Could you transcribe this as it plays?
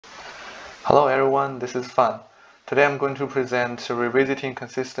Hello everyone, this is Fan. Today I'm going to present revisiting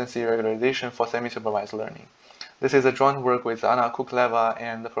consistency regularization for semi-supervised learning. This is a joint work with Anna Kukleva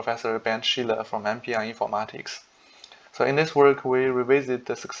and Professor Bernt Schiele from MPI Informatics. So in this work, we revisit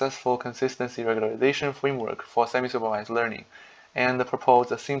the successful consistency regularization framework for semi-supervised learning and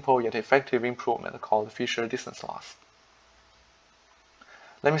propose a simple yet effective improvement called FeatDistLoss.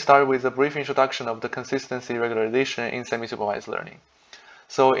 Let me start with a brief introduction of the consistency regularization in semi-supervised learning.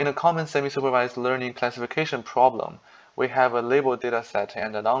 So in a common semi-supervised learning classification problem, we have a labeled dataset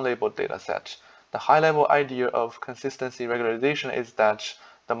and a non-labeled dataset. The high-level idea of consistency regularization is that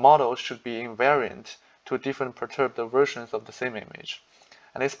the model should be invariant to different perturbed versions of the same image.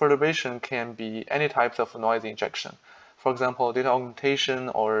 And this perturbation can be any types of noise injection. For example, data augmentation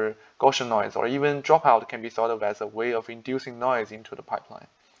or Gaussian noise, or even dropout can be thought of as a way of inducing noise into the pipeline.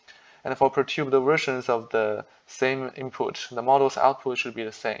 And for perturbed versions of the same input, the model's output should be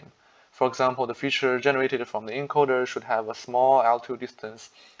the same. For example, the feature generated from the encoder should have a small L2 distance,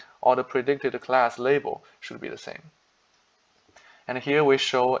 or the predicted class label should be the same. And here we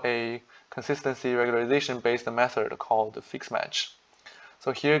show a consistency regularization based method called fixed match.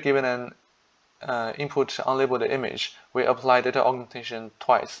 So here, given an input unlabeled image, we apply data augmentation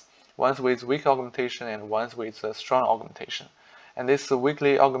twice, once with weak augmentation and once with strong augmentation. And this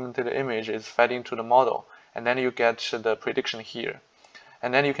weakly augmented image is fed into the model, and then you get the prediction here.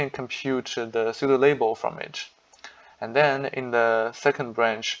 And then you can compute the pseudo label from it. And then in the second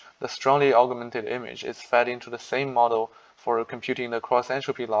branch, the strongly augmented image is fed into the same model for computing the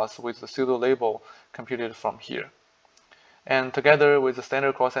cross-entropy loss with the pseudo label computed from here. And together with the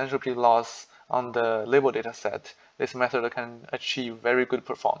standard cross-entropy loss on the label dataset, this method can achieve very good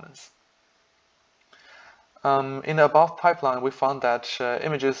performance. In the above pipeline, we found that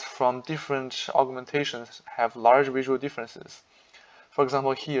images from different augmentations have large visual differences. For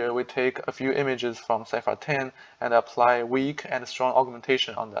example, here we take a few images from CIFAR 10 and apply weak and strong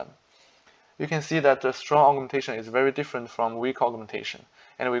augmentation on them. You can see that the strong augmentation is very different from weak augmentation,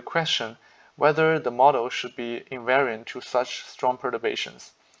 and we question whether the model should be invariant to such strong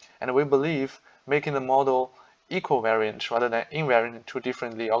perturbations. And we believe making the model equivariant rather than invariant to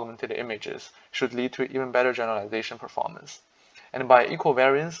differently augmented images should lead to even better generalization performance. And by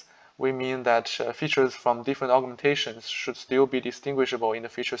equivariance, we mean that features from different augmentations should still be distinguishable in the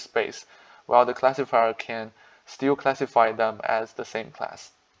feature space, while the classifier can still classify them as the same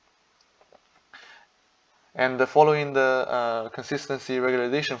class. And following the consistency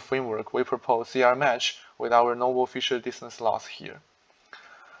regularization framework, we propose CR match with our novel feature distance loss here.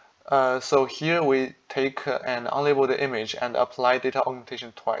 So here we take an unlabeled image and apply data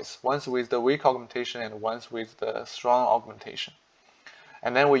augmentation twice, once with the weak augmentation and once with the strong augmentation.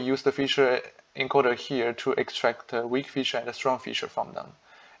 And then we use the feature encoder here to extract the weak feature and the strong feature from them.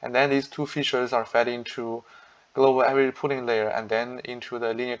 And then these two features are fed into global average pooling layer and then into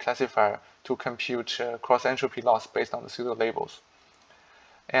the linear classifier to compute cross-entropy loss based on the pseudo labels.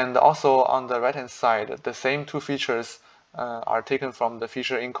 And also on the right-hand side, the same two features are taken from the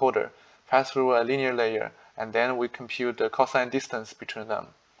feature encoder, pass through a linear layer, and then we compute the cosine distance between them.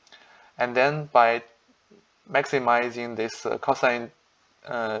 And then by maximizing this cosine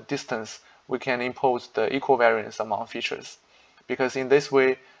distance, we can impose the equivariance among features. Because in this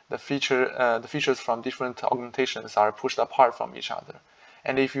way, the features from different augmentations are pushed apart from each other.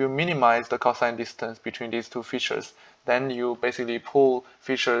 And if you minimize the cosine distance between these two features, then you basically pull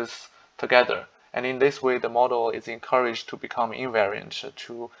features together. And in this way, the model is encouraged to become invariant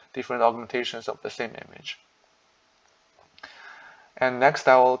to different augmentations of the same image. And next,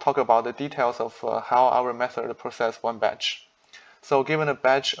 I will talk about the details of how our method processes one batch. So given a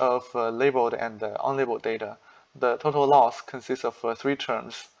batch of labeled and unlabeled data, the total loss consists of three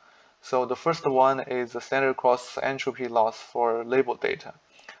terms. So the first one is the standard cross-entropy loss for labeled data.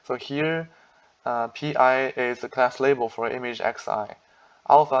 So here, Pi is the class label for image Xi.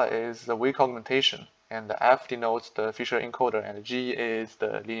 Alpha is the weak augmentation, and the F denotes the feature encoder, and G is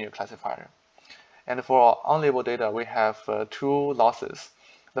the linear classifier. And for unlabeled data, we have two losses.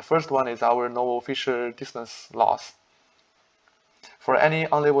 The first one is our novel feature distance loss. For any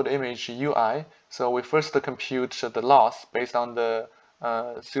unlabeled image UI, so we first compute the loss based on the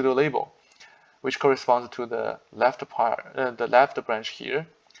pseudo label, which corresponds to the left branch here,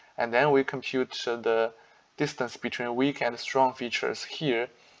 and then we compute the distance between weak and strong features here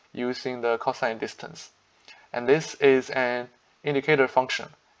using the cosine distance. And this is an indicator function,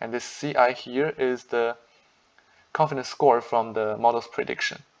 and this Ci here is the confidence score from the model's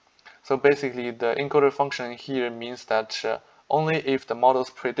prediction. So basically, the encoder function here means that only if the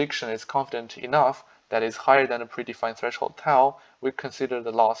model's prediction is confident enough, that is higher than the predefined threshold tau, we consider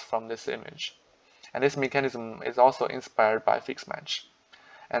the loss from this image. And this mechanism is also inspired by fixed match.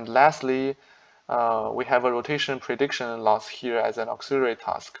 And lastly, we have a rotation prediction loss here as an auxiliary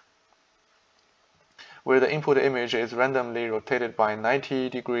task, where the input image is randomly rotated by 90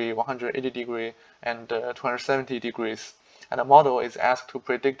 degree, 180 degree, and 270 degrees. And the model is asked to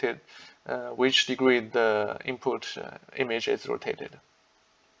predict which degree the input image is rotated.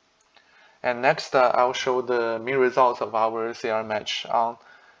 And next, I'll show the mean results of our CR match on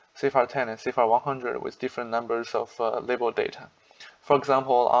CFAR 10 and CFAR 100 with different numbers of label data. For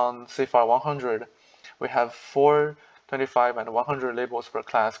example, on CFAR 100, we have 4, 25, and 100 labels per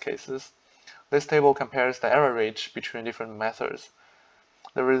class cases. This table compares the error rate between different methods.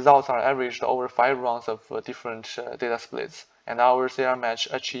 The results are averaged over 5 rounds of different data splits, and our CR match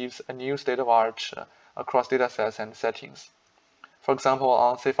achieves a new state of art across datasets and settings. For example,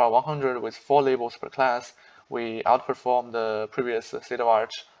 on CFAR 100 with 4 labels per class, we outperform the previous state of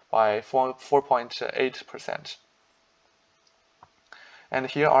art by 4.8%. And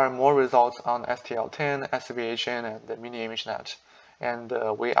here are more results on STL10, SVHN, and the mini ImageNet. And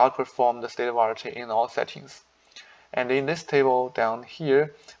we outperform the state of art in all settings. And in this table down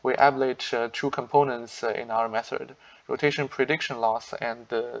here, we ablate 2 components in our method, rotation prediction loss and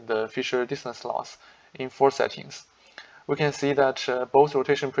the feature distance loss in 4 settings. We can see that both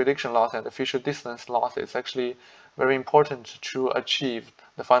rotation prediction loss and the feature distance loss is actually very important to achieve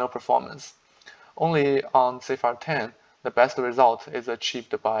the final performance. Only on CFAR 10, the best result is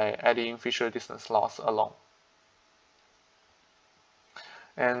achieved by adding feature distance loss alone.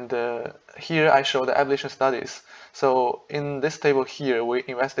 And here I show the Ablation Studies. So in this table here, we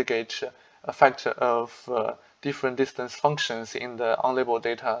investigate effect of different distance functions in the unlabeled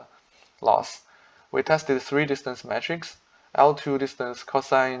data loss. We tested 3 distance metrics, L2 distance,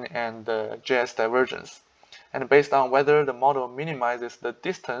 cosine, and JS divergence. And based on whether the model minimizes the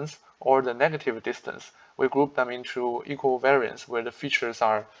distance or the negative distance, we group them into equivariance, where the features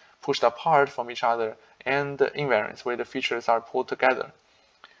are pushed apart from each other, and invariance, where the features are pulled together.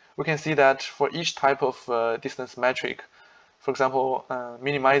 We can see that for each type of distance metric, for example,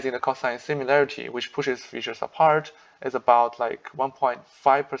 minimizing the cosine similarity, which pushes features apart, is about like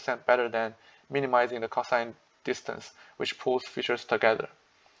 1.5% better than minimizing the cosine distance, which pulls features together.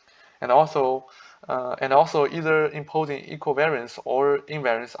 And also either imposing equivariance or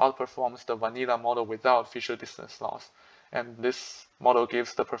invariance outperforms the vanilla model without feature distance loss. And this model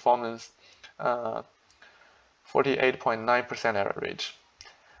gives the performance 48.9% error rate.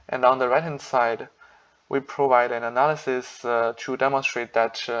 And on the right-hand side, we provide an analysis to demonstrate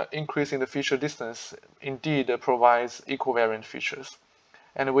that increasing the feature distance indeed provides equivariant features.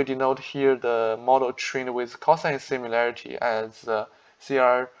 And we denote here the model trained with cosine similarity as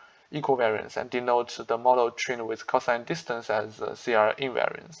CR equivariance, and denote the model trained with cosine distance as CR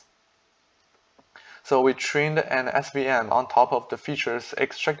invariance. So we trained an SVM on top of the features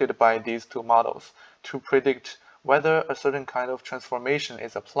extracted by these 2 models to predict whether a certain kind of transformation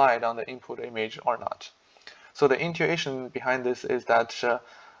is applied on the input image or not. So the intuition behind this is that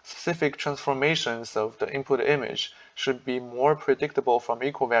specific transformations of the input image should be more predictable from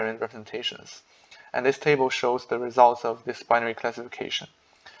equivariant representations. And this table shows the results of this binary classification.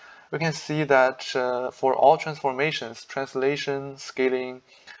 We can see that for all transformations, translation, scaling,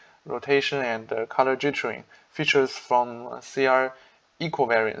 rotation, and color jittering, features from CR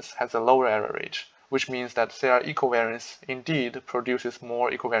equivariance has a lower error rate, which means that CR equivariance indeed produces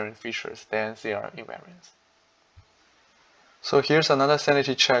more equivariant features than CR invariance. So here's another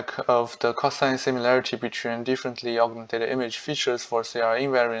sanity check of the cosine similarity between differently augmented image features for CR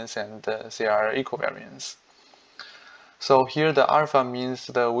invariance and CR equivariance. So here the alpha means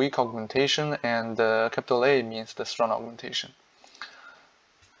the weak augmentation and the capital A means the strong augmentation.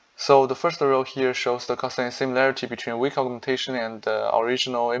 So the first row here shows the cosine similarity between weak augmentation and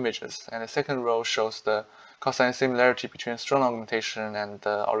original images, and the second row shows the cosine similarity between strong augmentation and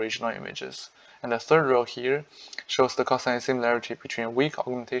original images. And the third row here shows the cosine similarity between weak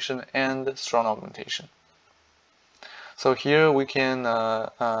augmentation and strong augmentation. So here we can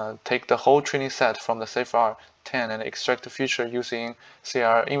take the whole training set from the CFAR 10 and extract the feature using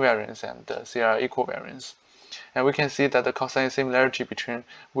CR invariance and CR equivariance. And we can see that the cosine similarity between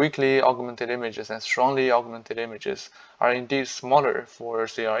weakly augmented images and strongly augmented images are indeed smaller for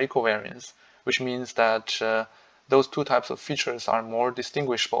CR equivariance, which means that those 2 types of features are more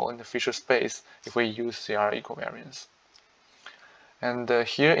distinguishable in the feature space if we use CR equivariance. And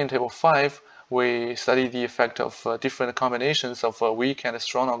here in table 5, we study the effect of different combinations of weak and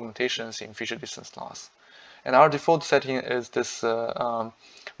strong augmentations in feature distance loss. And our default setting is this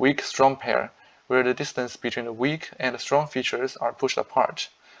weak-strong pair, where the distance between the weak and the strong features are pushed apart.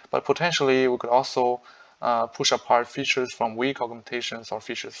 But potentially, we could also push apart features from weak augmentations or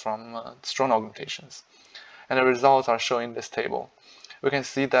features from strong augmentations. And the results are shown in this table. We can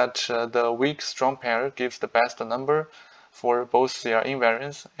see that the weak-strong pair gives the best number for both CR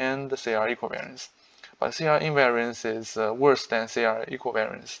invariance and the CR equivariance. But CR invariance is worse than CR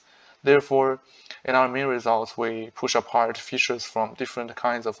equivariance. Therefore, in our main results, we push apart features from different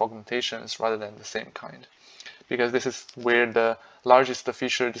kinds of augmentations rather than the same kind, because this is where the largest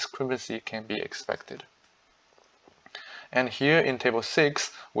feature discrepancy can be expected. And here in table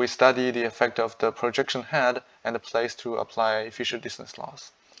 6, we study the effect of the projection head and the place to apply feature distance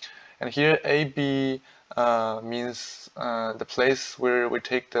loss. And here AB means the place where we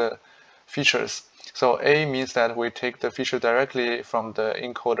take the features. So A means that we take the feature directly from the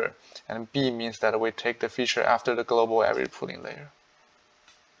encoder, and B means that we take the feature after the global average pooling layer.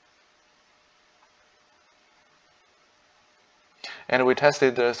 And we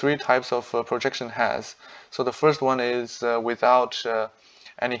tested the 3 types of projection heads. So the first one is without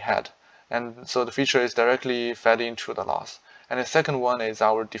any head, and so the feature is directly fed into the loss. And the second one is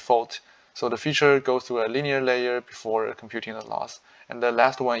our default. So the feature goes through a linear layer before computing the loss. And the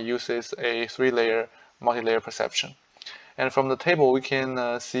last one uses a 3-layer multi-layer perception. And from the table, we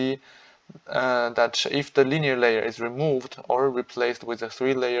can see that if the linear layer is removed or replaced with a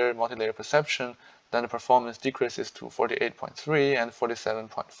 3-layer multi-layer perception, then the performance decreases to 48.3 and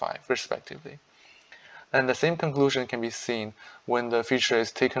 47.5 respectively. And the same conclusion can be seen when the feature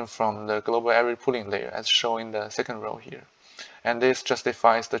is taken from the global average pooling layer, as shown in the second row here. And this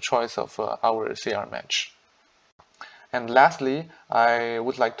justifies the choice of our CR match. And lastly, I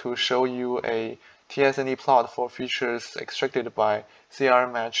would like to show you a TSNE plot for features extracted by CR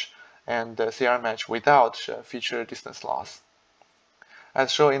match and the CR match without feature distance loss.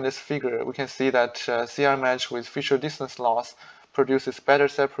 As shown in this figure, we can see that CR match with feature distance loss produces better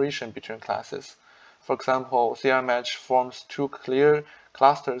separation between classes. For example, CR match forms 2 clear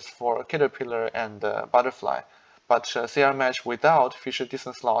clusters for caterpillar and butterfly, but CR match without feature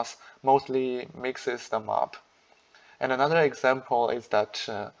distance loss mostly mixes them up. And another example is that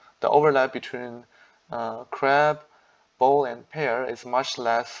the overlap between crab, bowl, and pear is much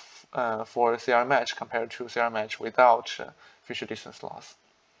less for CR match compared to CR match without feature distance loss.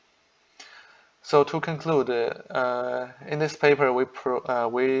 So to conclude, in this paper,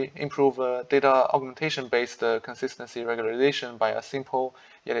 we improve data augmentation-based consistency regularization by a simple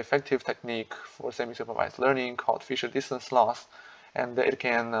yet effective technique for semi-supervised learning called feature distance loss, and it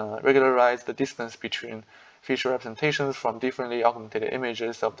can regularize the distance between feature representations from differently augmented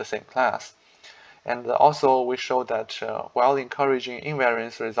images of the same class. And also, we show that while encouraging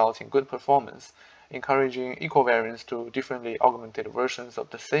invariance results in good performance, encouraging equivariance to differently augmented versions of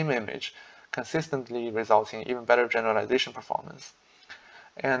the same image consistently results in even better generalization performance.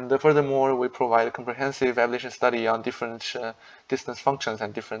 And furthermore, we provide a comprehensive ablation study on different distance functions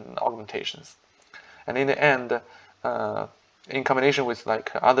and different augmentations. And in the end, in combination with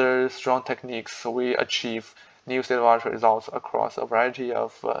other strong techniques, we achieve new state-of-the-art results across a variety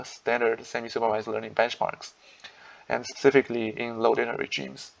of standard semi-supervised learning benchmarks, and specifically in low data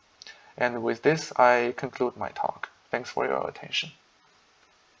regimes. And with this, I conclude my talk. Thanks for your attention.